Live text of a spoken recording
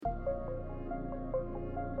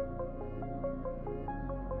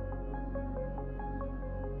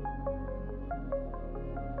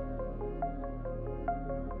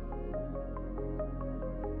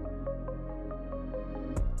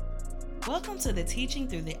Welcome to the Teaching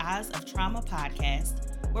Through the Eyes of Trauma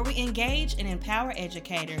podcast, where we engage and empower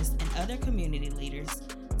educators and other community leaders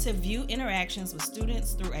to view interactions with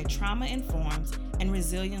students through a trauma-informed and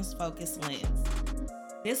resilience-focused lens.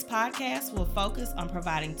 This podcast will focus on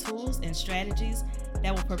providing tools and strategies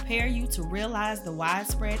that will prepare you to realize the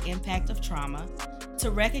widespread impact of trauma, to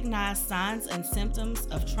recognize signs and symptoms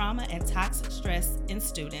of trauma and toxic stress in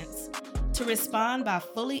students, to respond by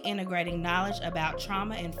fully integrating knowledge about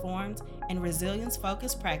trauma-informed and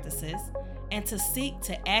resilience-focused practices, and to seek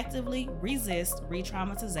to actively resist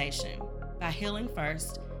re-traumatization by healing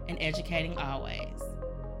first and educating always.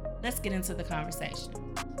 Let's get into the conversation.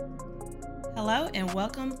 Hello and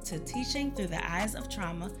welcome to Teaching Through the Eyes of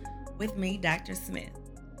Trauma with me, Dr. Smith.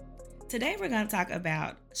 Today we're going to talk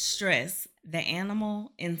about stress, the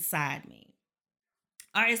animal inside me.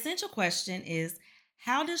 Our essential question is,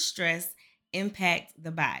 how does stress impact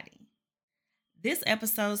the body? This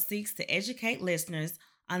episode seeks to educate listeners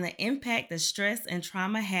on the impact that stress and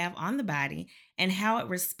trauma have on the body and how it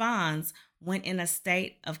responds when in a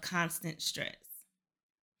state of constant stress.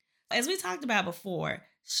 As we talked about before,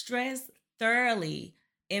 stress thoroughly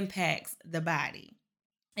impacts the body.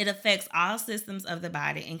 It affects all systems of the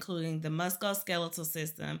body, including the musculoskeletal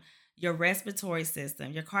system, your respiratory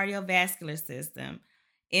system, your cardiovascular system,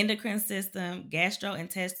 endocrine system,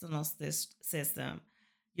 gastrointestinal system,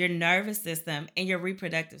 your nervous system, and your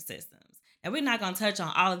reproductive systems. Now, we're not going to touch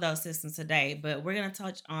on all of those systems today, but we're going to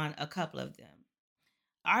touch on a couple of them.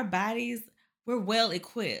 Our bodies, we're well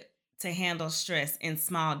equipped to handle stress in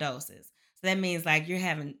small doses. So that means like you're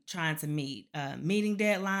trying to meet meeting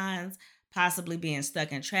deadlines, possibly being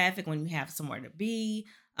stuck in traffic when you have somewhere to be,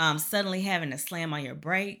 suddenly having to slam on your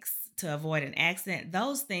brakes to avoid an accident.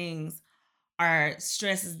 Those things are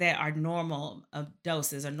stresses that are normal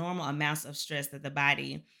doses or normal amounts of stress that the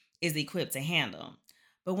body is equipped to handle.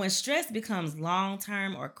 But when stress becomes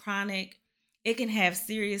long-term or chronic, it can have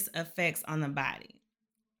serious effects on the body.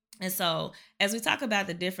 And so as we talk about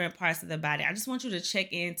the different parts of the body, I just want you to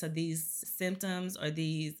check into these symptoms or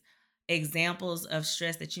these examples of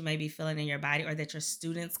stress that you may be feeling in your body or that your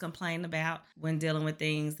students complain about when dealing with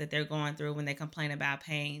things that they're going through, when they complain about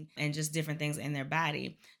pain and just different things in their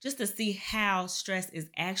body, just to see how stress is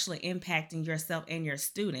actually impacting yourself and your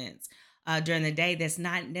students during the day that's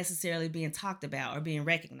not necessarily being talked about or being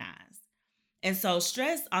recognized. And so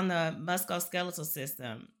stress on the musculoskeletal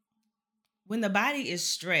system, when the body is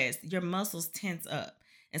stressed, your muscles tense up.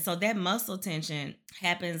 And so that muscle tension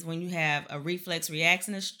happens when you have a reflex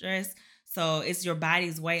reaction to stress. So it's your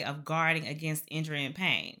body's way of guarding against injury and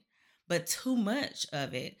pain. But too much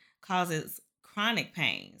of it causes chronic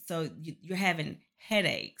pain. So you're having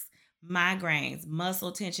headaches, migraines,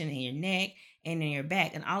 muscle tension in your neck and in your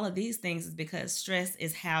back. And all of these things is because stress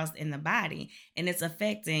is housed in the body and it's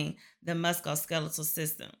affecting the musculoskeletal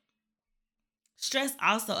system. Stress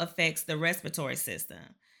also affects the respiratory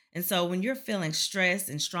system. And so when you're feeling stress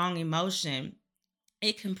and strong emotion,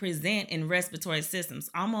 it can present in respiratory systems,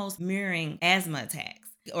 almost mirroring asthma attacks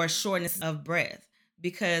or shortness of breath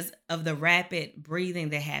because of the rapid breathing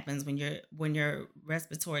that happens when your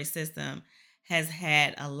respiratory system has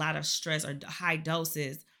had a lot of stress or high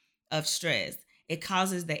doses of stress. It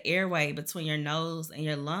causes the airway between your nose and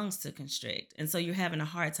your lungs to constrict. And so you're having a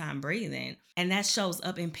hard time breathing. And that shows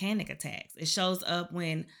up in panic attacks. It shows up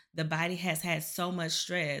when the body has had so much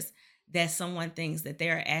stress that someone thinks that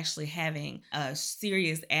they're actually having a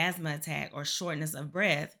serious asthma attack or shortness of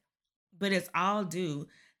breath. But it's all due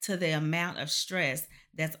to the amount of stress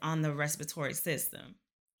that's on the respiratory system.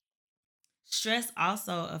 Stress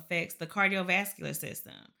also affects the cardiovascular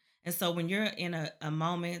system. And so when you're in a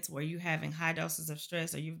moment where you're having high doses of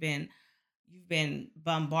stress or you've been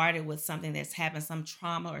bombarded with something that's happened, some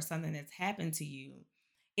trauma or something that's happened to you,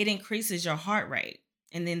 it increases your heart rate.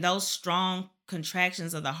 And then those strong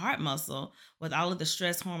contractions of the heart muscle with all of the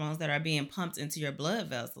stress hormones that are being pumped into your blood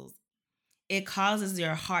vessels, it causes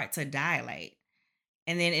your heart to dilate.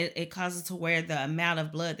 And then it causes to where the amount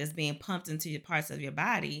of blood that's being pumped into your parts of your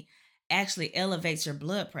body actually elevates your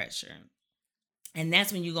blood pressure. And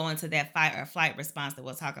that's when you go into that fight or flight response that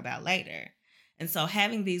we'll talk about later. And so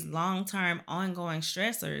having these long-term ongoing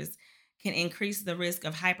stressors can increase the risk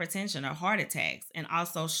of hypertension or heart attacks and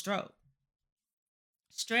also stroke.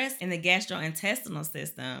 Stress in the gastrointestinal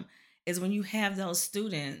system is when you have those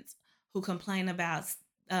students who complain about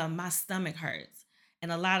my stomach hurts.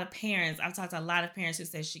 And a lot of parents, I've talked to a lot of parents who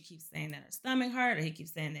say she keeps saying that her stomach hurts or he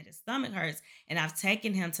keeps saying that his stomach hurts. And I've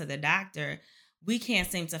taken him to the doctor. We can't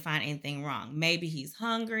seem to find anything wrong. Maybe he's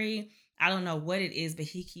hungry. I don't know what it is, but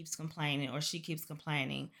he keeps complaining or she keeps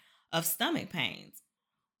complaining of stomach pains.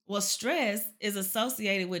 Well, stress is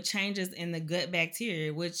associated with changes in the gut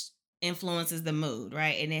bacteria, which influences the mood,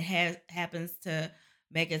 right? And it happens to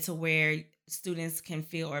make it to where students can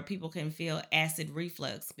feel or people can feel acid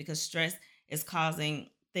reflux because stress is causing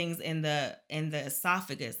things in the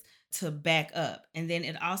esophagus to back up. And then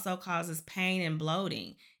it also causes pain and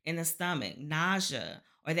bloating in the stomach, nausea,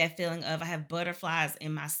 or that feeling of I have butterflies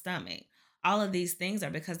in my stomach. All of these things are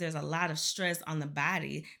because there's a lot of stress on the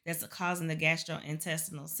body that's causing the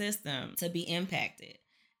gastrointestinal system to be impacted.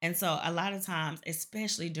 And so, a lot of times,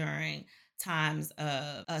 especially during times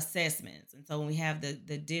of assessments, and so when we have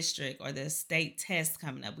the district or the state tests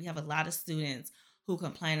coming up, we have a lot of students who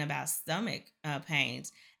complain about stomach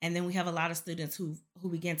pains, and then we have a lot of students who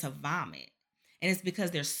begin to vomit. And it's because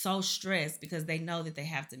they're so stressed because they know that they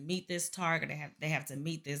have to meet this target, they have to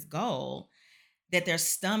meet this goal, that their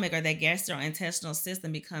stomach or their gastrointestinal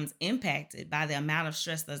system becomes impacted by the amount of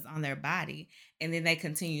stress that's on their body, and then they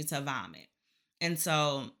continue to vomit. And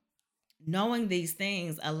so, knowing these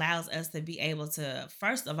things allows us to be able to,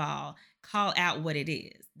 first of all, call out what it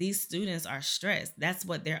is. These students are stressed. That's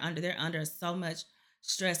what they're under. They're under so much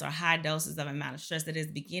stress or high doses of amount of stress that is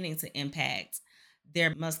beginning to impact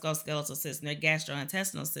their musculoskeletal system, their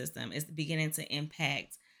gastrointestinal system is beginning to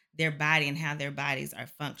impact their body and how their bodies are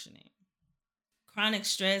functioning. Chronic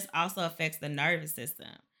stress also affects the nervous system.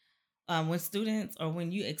 When students or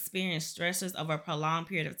when you experience stressors over a prolonged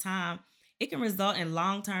period of time, it can result in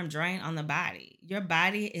long-term drain on the body. Your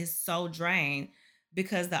body is so drained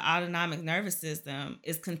because the autonomic nervous system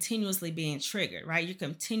is continuously being triggered, right? You're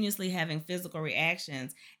continuously having physical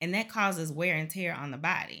reactions, and that causes wear and tear on the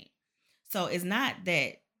body. So it's not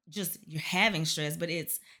that just you're having stress, but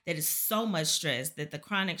it's that it's so much stress that the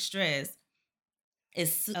chronic stress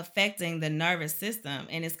is affecting the nervous system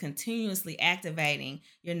and is continuously activating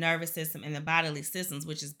your nervous system and the bodily systems,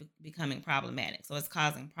 which is becoming problematic. So it's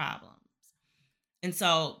causing problems. And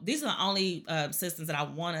so these are the only systems that I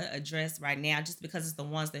want to address right now, just because it's the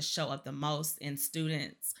ones that show up the most in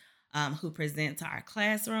students who present to our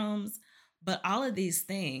classrooms. But all of these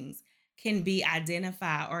things can be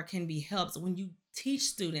identified or can be helped when you teach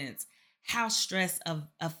students how stress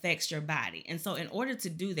affects your body. And so in order to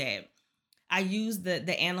do that, I use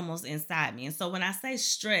the animals inside me. And so when I say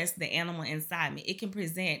stress, the animal inside me, it can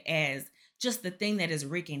present as just the thing that is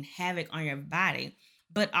wreaking havoc on your body,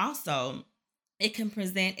 but also it can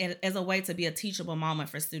present as a way to be a teachable moment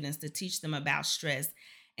for students to teach them about stress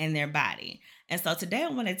and their body. And so today I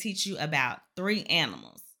want to teach you about 3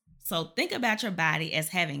 animals. So think about your body as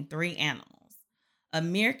having 3 animals: a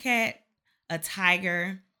meerkat, a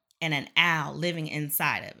tiger, and an owl living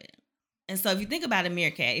inside of it. And so if you think about a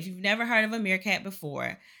meerkat, if you've never heard of a meerkat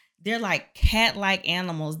before, they're like cat-like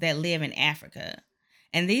animals that live in Africa.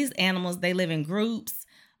 And these animals, they live in groups.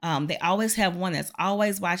 They always have one that's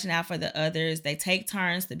always watching out for the others. They take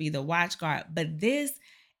turns to be the watch guard. But this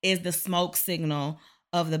is the smoke signal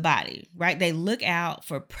of the body, right? They look out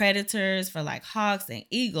for predators, for like hawks and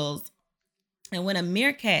eagles. And when a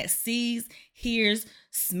meerkat sees, hears,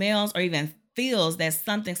 smells, or even feels that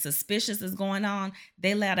something suspicious is going on,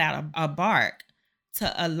 they let out a bark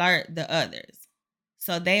to alert the others.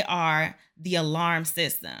 So they are the alarm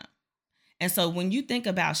system. And so when you think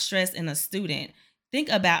about stress in a student, think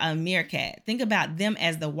about a meerkat. Think about them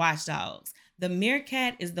as the watchdogs. The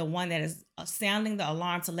meerkat is the one that is sounding the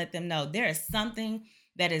alarm to let them know there is something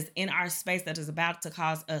that is in our space that is about to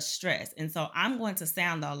cause us stress. And so I'm going to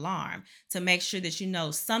sound the alarm to make sure that you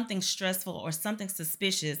know something stressful or something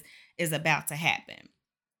suspicious is about to happen.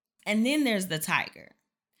 And then there's the tiger.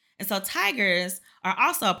 And so tigers are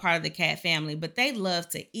also a part of the cat family, but they love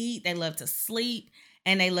to eat, they love to sleep,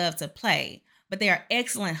 and they love to play. But they are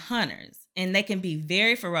excellent hunters, and they can be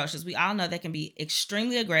very ferocious. We all know they can be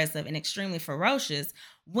extremely aggressive and extremely ferocious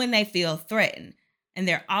when they feel threatened. And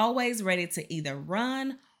they're always ready to either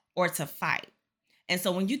run or to fight. And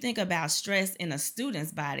so when you think about stress in a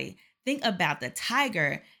student's body, think about the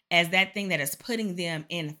tiger as that thing that is putting them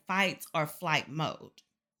in fight or flight mode.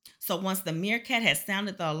 So once the meerkat has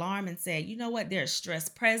sounded the alarm and said, you know what, there's stress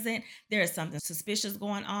present, there is something suspicious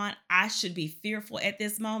going on, I should be fearful at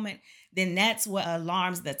this moment, then that's what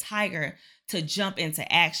alarms the tiger to jump into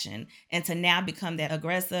action and to now become that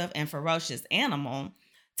aggressive and ferocious animal,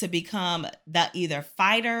 to become the either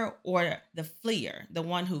fighter or the fleer, the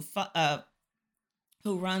one who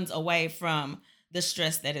runs away from the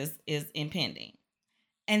stress that is impending.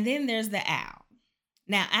 And then there's the owl.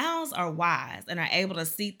 Now, owls are wise and are able to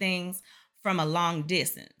see things from a long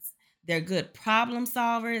distance. They're good problem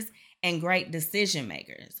solvers and great decision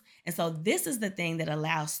makers. And so this is the thing that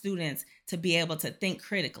allows students to be able to think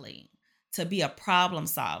critically, to be a problem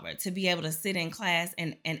solver, to be able to sit in class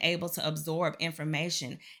and able to absorb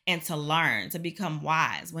information and to learn, to become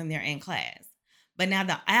wise when they're in class. But now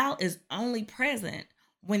the owl is only present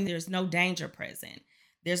when there's no danger present.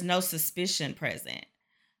 There's no suspicion present.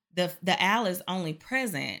 The owl is only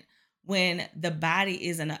present when the body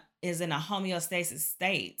is in a homeostasis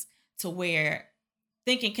state to where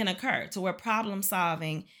thinking can occur, to where problem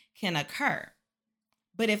solving can occur.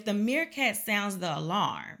 But if the meerkat sounds the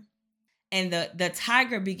alarm and the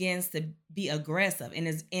tiger begins to be aggressive and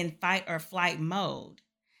is in fight or flight mode,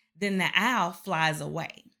 then the owl flies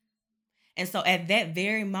away. And so at that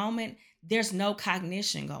very moment, there's no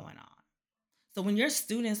cognition going on. So when your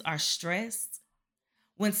students are stressed,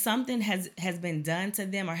 when something has been done to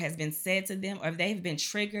them or has been said to them, or if they've been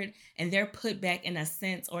triggered and they're put back in a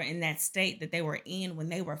sense or in that state that they were in when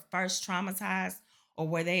they were first traumatized or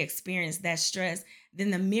where they experienced that stress,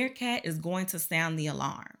 then the meerkat is going to sound the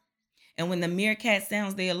alarm. And when the meerkat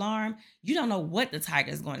sounds the alarm, you don't know what the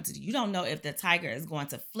tiger is going to do. You don't know if the tiger is going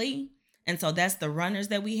to flee. And so that's the runners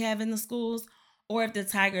that we have in the schools, or if the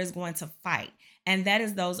tiger is going to fight. And that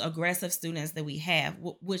is those aggressive students that we have,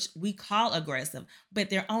 which we call aggressive, but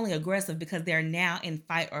they're only aggressive because they're now in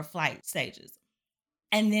fight or flight stages.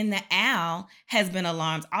 And then the owl has been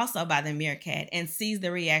alarmed also by the meerkat and sees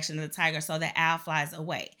the reaction of the tiger, so the owl flies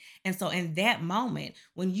away. And so in that moment,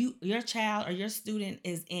 when your child or your student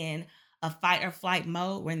is in a fight or flight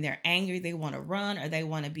mode, when they're angry, they want to run or they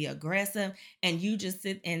want to be aggressive, and you just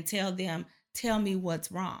sit and tell them, tell me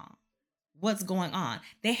what's wrong. What's going on?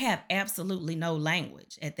 They have absolutely no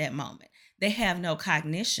language at that moment. They have no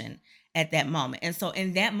cognition at that moment. And so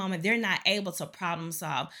in that moment, they're not able to problem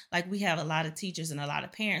solve. Like we have a lot of teachers and a lot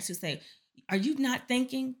of parents who say, are you not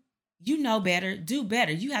thinking? You know better, do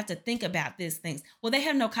better. You have to think about these things. Well, they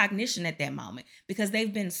have no cognition at that moment because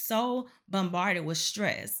they've been so bombarded with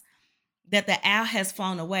stress that the owl has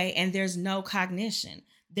flown away and there's no cognition.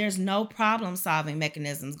 There's no problem solving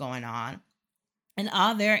mechanisms going on. And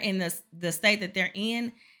all they're in the state that they're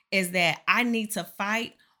in is that I need to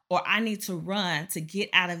fight or I need to run to get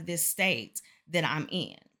out of this state that I'm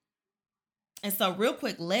in. And so real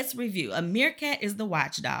quick, let's review. A meerkat is the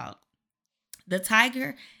watchdog. The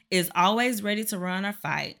tiger is always ready to run or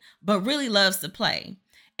fight, but really loves to play.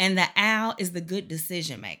 And the owl is the good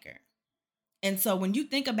decision maker. And so when you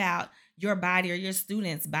think about your body or your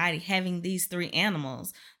student's body having these three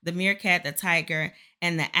animals, the meerkat, the tiger,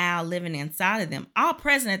 and the owl living inside of them, all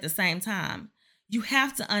present at the same time, you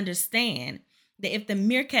have to understand that if the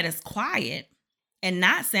meerkat is quiet and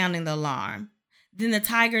not sounding the alarm, then the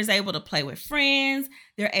tiger is able to play with friends.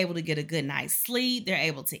 They're able to get a good night's sleep. They're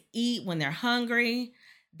able to eat when they're hungry.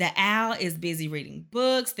 The owl is busy reading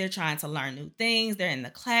books. They're trying to learn new things. They're in the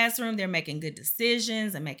classroom. They're making good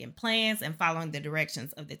decisions and making plans and following the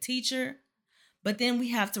directions of the teacher. But then we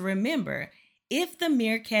have to remember, if the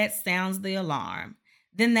meerkat sounds the alarm,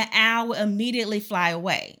 then the owl will immediately fly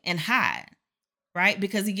away and hide, right?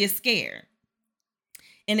 Because he gets scared.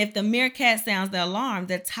 And if the meerkat sounds the alarm,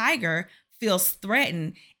 the tiger feels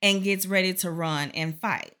threatened and gets ready to run and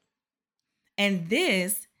fight. And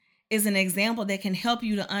this is an example that can help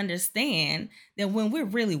you to understand that when we're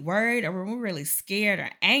really worried or when we're really scared or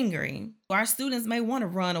angry, our students may want to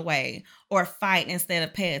run away or fight instead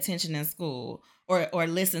of pay attention in school or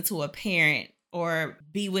listen to a parent or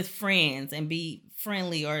be with friends and be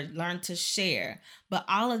friendly or learn to share. But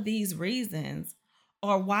all of these reasons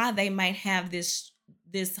are why they might have this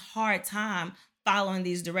hard time following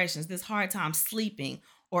these directions, this hard time sleeping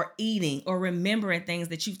or eating or remembering things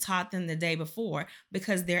that you've taught them the day before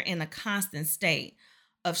because they're in a constant state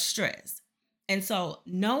of stress. And so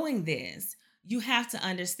knowing this, you have to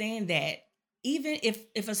understand that even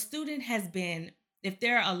if a student if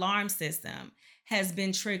their alarm system has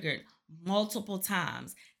been triggered multiple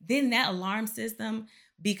times, then that alarm system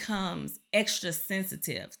becomes extra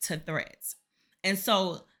sensitive to threats. And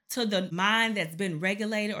so to the mind that's been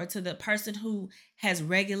regulated or to the person who has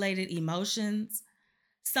regulated emotions,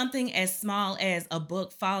 something as small as a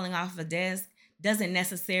book falling off a desk doesn't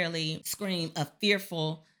necessarily scream a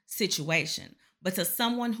fearful situation. But to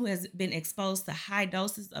someone who has been exposed to high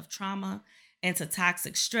doses of trauma and to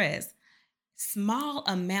toxic stress, small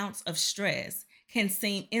amounts of stress can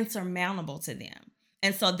seem insurmountable to them.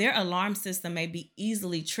 And so their alarm system may be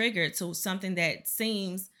easily triggered to something that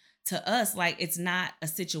seems to us like it's not a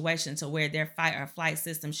situation to where their fight or flight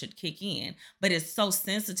system should kick in, but it's so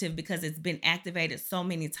sensitive because it's been activated so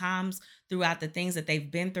many times throughout the things that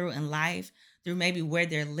they've been through in life, through maybe where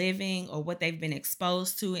they're living or what they've been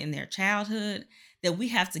exposed to in their childhood, that we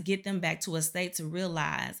have to get them back to a state to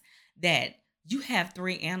realize that you have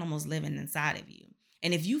three animals living inside of you.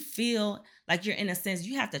 And if you feel like you're in a sense,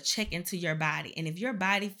 you have to check into your body. And if your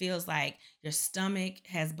body feels like your stomach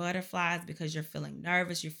has butterflies because you're feeling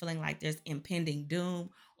nervous, you're feeling like there's impending doom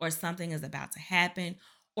or something is about to happen,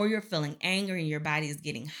 or you're feeling angry and your body is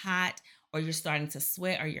getting hot, or you're starting to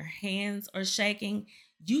sweat, or your hands are shaking,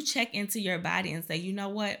 you check into your body and say, you know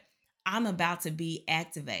what? I'm about to be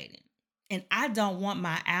activated. And I don't want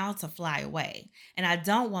my owl to fly away. And I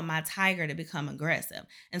don't want my tiger to become aggressive.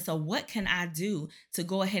 And so, what can I do to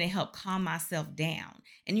go ahead and help calm myself down?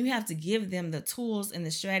 And you have to give them the tools and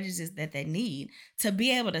the strategies that they need to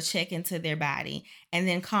be able to check into their body and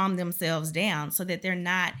then calm themselves down so that they're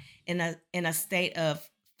not in a state of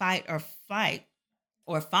fight or flight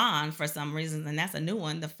or fawn for some reasons. And that's a new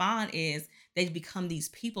one. The fawn is they become these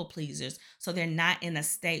people pleasers. So they're not in a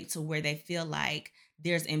state to where they feel like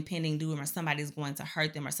there's impending doom or somebody's going to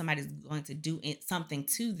hurt them or somebody's going to do something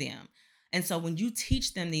to them. And so when you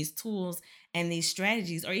teach them these tools and these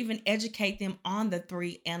strategies, or even educate them on the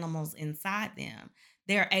three animals inside them,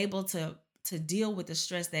 they're able to deal with the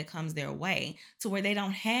stress that comes their way to where they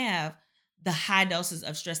don't have the high doses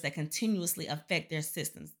of stress that continuously affect their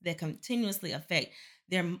systems, that continuously affect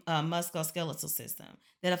their musculoskeletal system,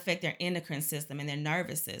 that affect their endocrine system and their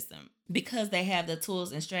nervous system, because they have the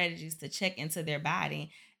tools and strategies to check into their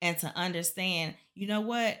body and to understand, you know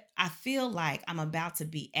what, I feel like I'm about to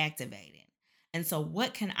be activated. And so,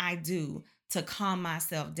 what can I do to calm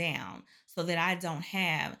myself down so that I don't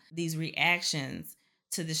have these reactions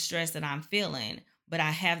to the stress that I'm feeling, but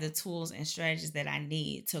I have the tools and strategies that I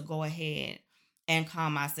need to go ahead and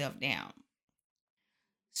calm myself down.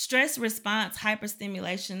 Stress response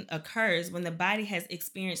hyperstimulation occurs when the body has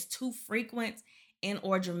experienced too frequent and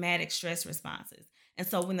or dramatic stress responses. And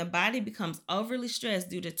so when the body becomes overly stressed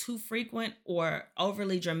due to too frequent or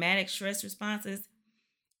overly dramatic stress responses,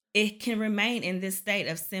 it can remain in this state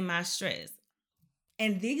of semi-stress.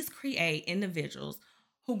 And these create individuals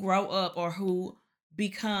who grow up or who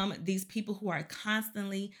become these people who are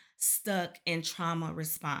constantly stuck in trauma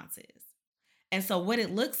responses. And so, what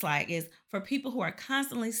it looks like is for people who are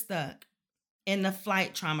constantly stuck in the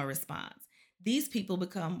flight trauma response, these people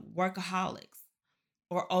become workaholics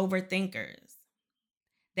or overthinkers.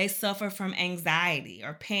 They suffer from anxiety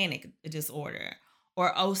or panic disorder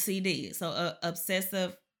or OCD, so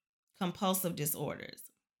obsessive compulsive disorders.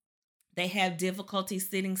 They have difficulty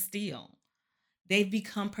sitting still. They've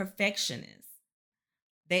become perfectionists.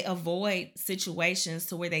 They avoid situations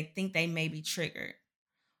to where they think they may be triggered.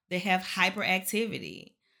 They have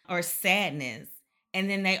hyperactivity or sadness. And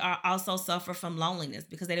then they are also suffer from loneliness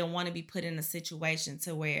because they don't want to be put in a situation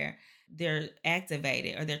to where they're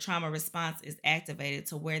activated or their trauma response is activated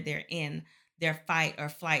to where they're in their fight or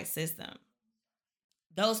flight system.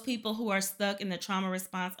 Those people who are stuck in the trauma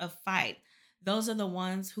response of fight, those are the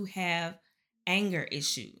ones who have anger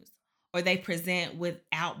issues, or they present with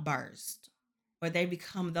outbursts, or they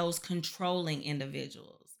become those controlling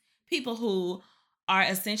individuals. People who are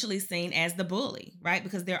essentially seen as the bully, right?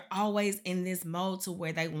 Because they're always in this mode to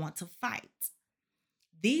where they want to fight.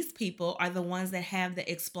 These people are the ones that have the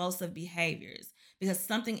explosive behaviors because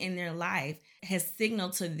something in their life has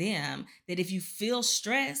signaled to them that if you feel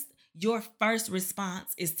stressed, your first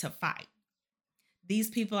response is to fight. These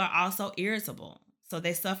people are also irritable. So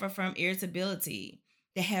they suffer from irritability.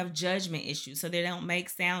 They have judgment issues, so they don't make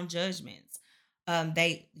sound judgments.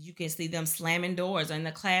 You can see them slamming doors, or in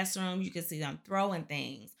the classroom, you can see them throwing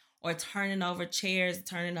things or turning over chairs,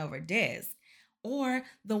 turning over desks, or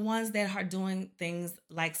the ones that are doing things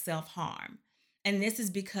like self-harm. And this is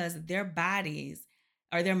because their bodies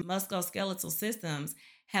or their musculoskeletal systems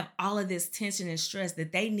have all of this tension and stress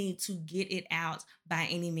that they need to get it out by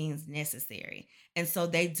any means necessary. And so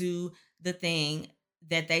they do the thing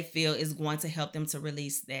that they feel is going to help them to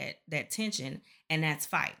release that tension, and that's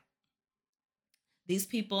fight. These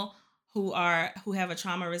people who have a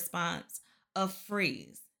trauma response of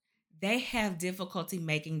freeze, they have difficulty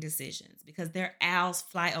making decisions because their owls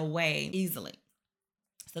fly away easily.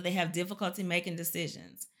 So they have difficulty making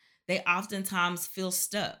decisions. They oftentimes feel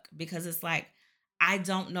stuck because it's like, I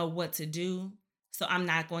don't know what to do, so I'm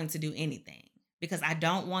not going to do anything because I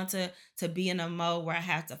don't want to be in a mode where I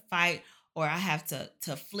have to fight or I have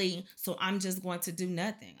to flee. So I'm just going to do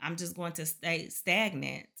nothing. I'm just going to stay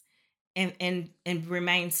stagnant and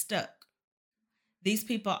remain stuck. These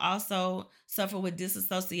people also suffer with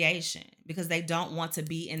disassociation because they don't want to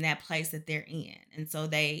be in that place that they're in. And so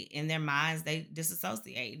they, in their minds, they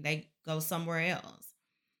disassociate. They go somewhere else.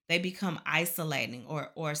 They become isolating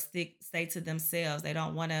or stay to themselves. They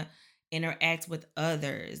don't want to interact with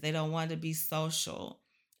others. They don't want to be social.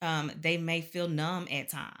 They may feel numb at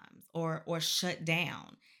times or shut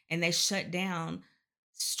down. And they shut down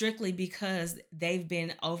strictly because they've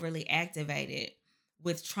been overly activated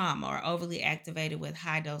with trauma or overly activated with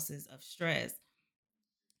high doses of stress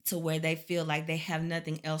to where they feel like they have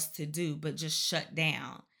nothing else to do but just shut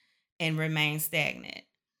down and remain stagnant.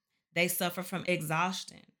 They suffer from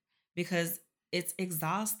exhaustion because it's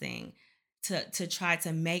exhausting to try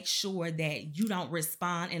to make sure that you don't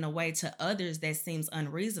respond in a way to others that seems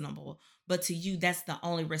unreasonable, but to you that's the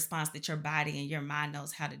only response that your body and your mind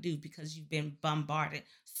knows how to do because you've been bombarded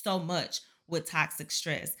so much with toxic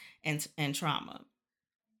stress and trauma.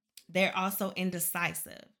 They're also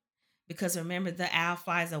indecisive because remember, the owl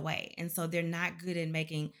flies away. And so they're not good at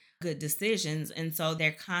making good decisions. And so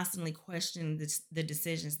they're constantly questioning the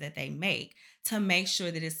decisions that they make to make sure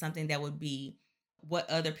that it's something that would be what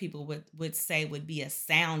other people would say would be a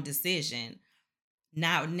sound decision,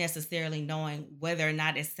 not necessarily knowing whether or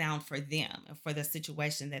not it's sound for them or for the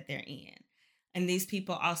situation that they're in. And these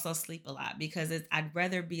people also sleep a lot because I'd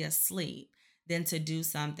rather be asleep than to do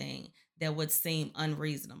something that would seem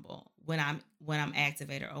unreasonable when I'm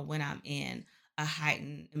activated or when I'm in a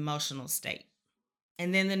heightened emotional state.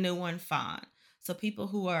 And then the new one, fawn. So people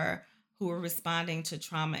who are responding to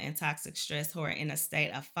trauma and toxic stress who are in a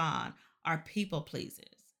state of fawn are people pleasers.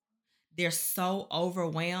 They're so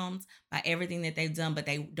overwhelmed by everything that they've done, but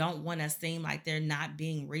they don't want to seem like they're not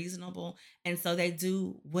being reasonable. And so they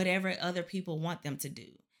do whatever other people want them to do.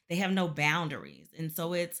 They have no boundaries. And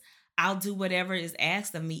so I'll do whatever is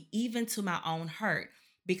asked of me, even to my own hurt.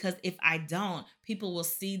 Because if I don't, people will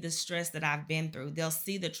see the stress that I've been through. They'll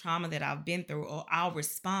see the trauma that I've been through, or I'll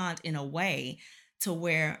respond in a way to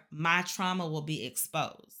where my trauma will be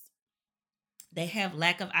exposed. They have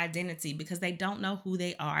lack of identity because they don't know who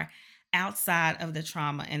they are outside of the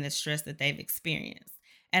trauma and the stress that they've experienced.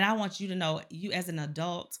 And I want you to know, you as an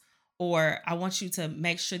adult, or I want you to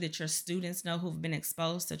make sure that your students know who've been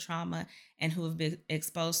exposed to trauma and who have been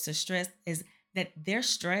exposed to stress, is that their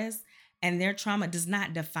stress and their trauma does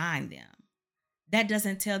not define them. That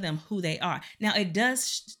doesn't tell them who they are. Now, it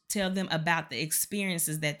does tell them about the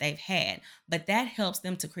experiences that they've had, but that helps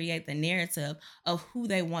them to create the narrative of who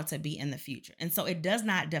they want to be in the future. And so it does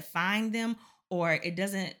not define them, or it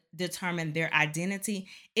doesn't determine their identity.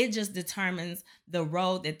 It just determines the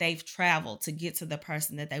road that they've traveled to get to the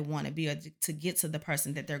person that they want to be, or to get to the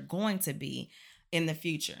person that they're going to be in the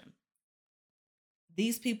future.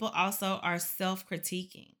 These people also are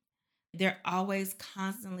self-critiquing. They're always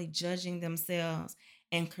constantly judging themselves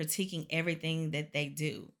and critiquing everything that they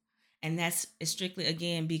do. And that's strictly,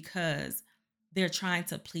 again, because they're trying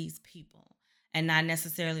to please people and not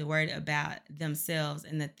necessarily worried about themselves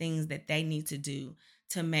and the things that they need to do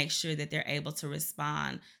to make sure that they're able to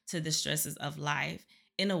respond to the stresses of life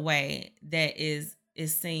in a way that is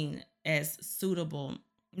seen as suitable,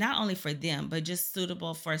 not only for them, but just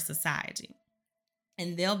suitable for society.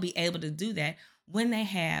 And they'll be able to do that when they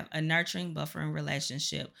have a nurturing, buffering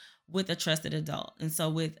relationship with a trusted adult. And so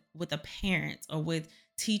with a parent or with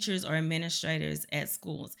teachers or administrators at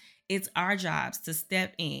schools, it's our jobs to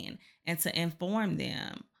step in and to inform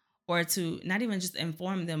them, or to not even just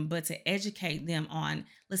inform them, but to educate them on,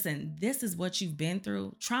 listen, this is what you've been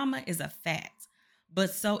through. Trauma is a fact, but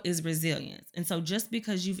so is resilience. And so just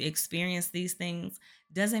because you've experienced these things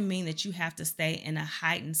doesn't mean that you have to stay in a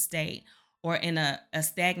heightened state or in a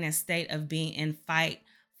stagnant state of being in fight,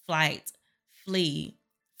 flight, flee,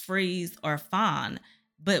 freeze, or fawn.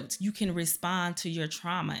 But you can respond to your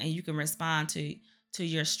trauma and you can respond to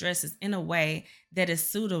your stresses in a way that is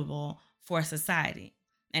suitable for society.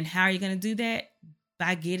 And how are you going to do that?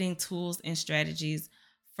 By getting tools and strategies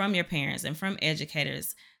from your parents and from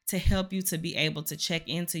educators to help you to be able to check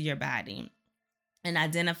into your body and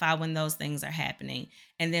identify when those things are happening,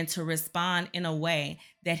 and then to respond in a way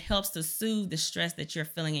that helps to soothe the stress that you're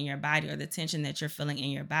feeling in your body or the tension that you're feeling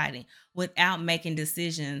in your body without making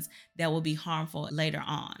decisions that will be harmful later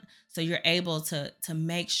on. So you're able to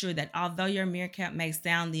make sure that although your meerkat may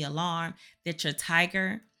sound the alarm, that your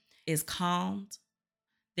tiger is calmed,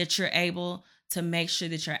 that you're able to make sure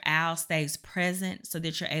that your owl stays present so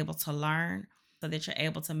that you're able to learn, so that you're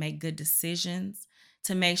able to make good decisions,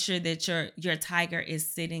 to make sure that your tiger is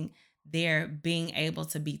sitting there being able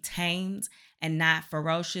to be tamed and not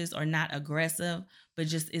ferocious or not aggressive, but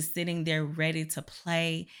just is sitting there ready to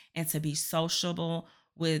play and to be sociable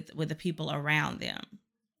with the people around them.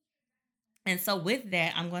 And so with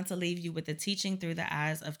that, I'm going to leave you with the teaching through the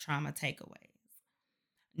eyes of trauma takeaways.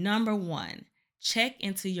 Number one, check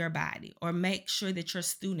into your body, or make sure that your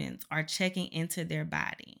students are checking into their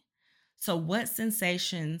body. So what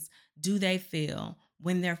sensations do they feel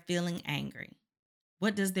when they're feeling angry?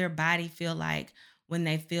 What does their body feel like when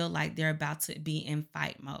they feel like they're about to be in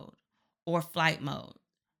fight mode or flight mode?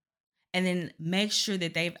 And then make sure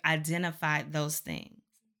that they've identified those things.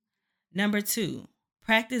 Number 2,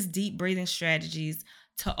 practice deep breathing strategies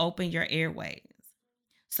to open your airways.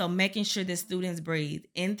 So making sure that students breathe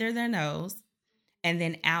in through their nose and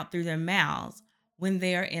then out through their mouths when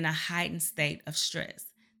they are in a heightened state of stress.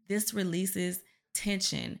 This releases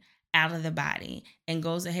tension out of the body and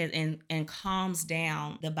goes ahead and calms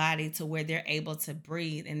down the body to where they're able to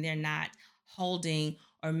breathe and they're not holding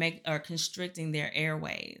or constricting their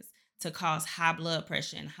airways to cause high blood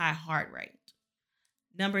pressure and high heart rate.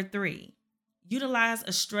 Number 3, utilize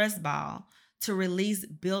a stress ball to release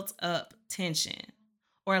built up tension,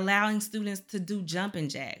 or allowing students to do jumping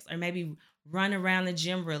jacks or maybe run around the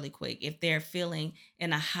gym really quick if they're feeling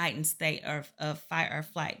in a heightened state of fight or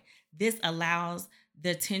flight. This allows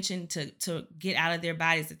the tension to get out of their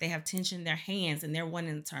bodies. If they have tension in their hands and they're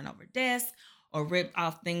wanting to turn over desks or rip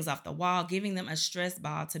off things off the wall, giving them a stress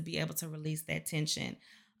ball to be able to release that tension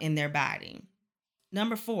in their body.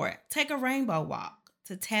 Number 4, take a rainbow walk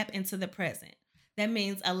to tap into the present. That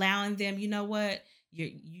means allowing them, you know what,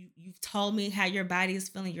 you've told me how your body is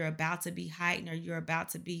feeling. You're about to be heightened or you're about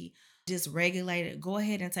to be dysregulated. Go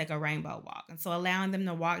ahead and take a rainbow walk. And so allowing them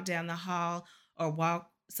to walk down the hall or walk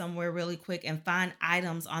somewhere really quick and find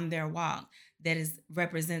items on their walk that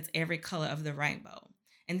represents every color of the rainbow.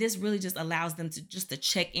 And this really just allows them to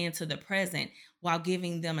check into the present while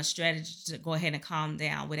giving them a strategy to go ahead and calm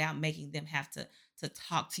down without making them have to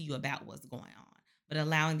talk to you about what's going on, but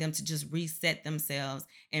allowing them to just reset themselves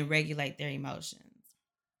and regulate their emotions.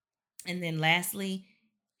 And then lastly,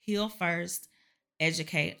 heal first,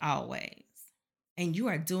 educate always. And you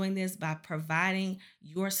are doing this by providing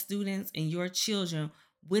your students and your children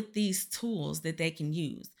with these tools that they can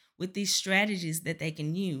use, with these strategies that they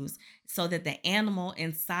can use so that the animal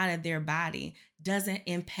inside of their body doesn't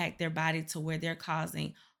impact their body to where they're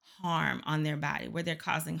causing harm on their body, where they're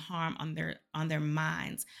causing harm on their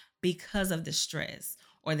minds because of the stress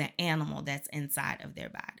or the animal that's inside of their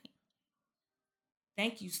body.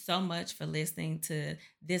 Thank you so much for listening to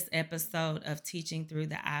this episode of Teaching Through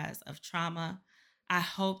the Eyes of Trauma. I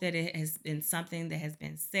hope that it has been something that has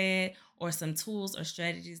been said or some tools or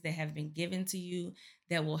strategies that have been given to you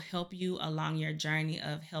that will help you along your journey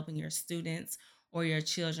of helping your students or your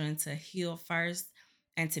children to heal first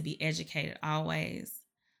and to be educated always.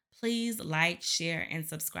 Please like, share, and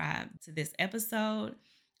subscribe to this episode.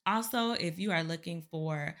 Also, if you are looking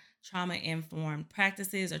for trauma-informed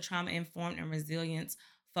practices or trauma-informed and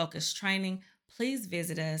resilience-focused training, please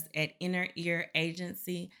visit us at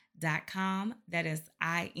innerearagency.com. That is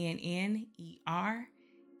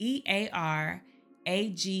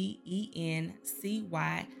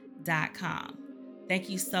INNEREARAGENCY.com. Thank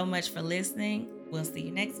you so much for listening. We'll see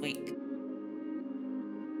you next week.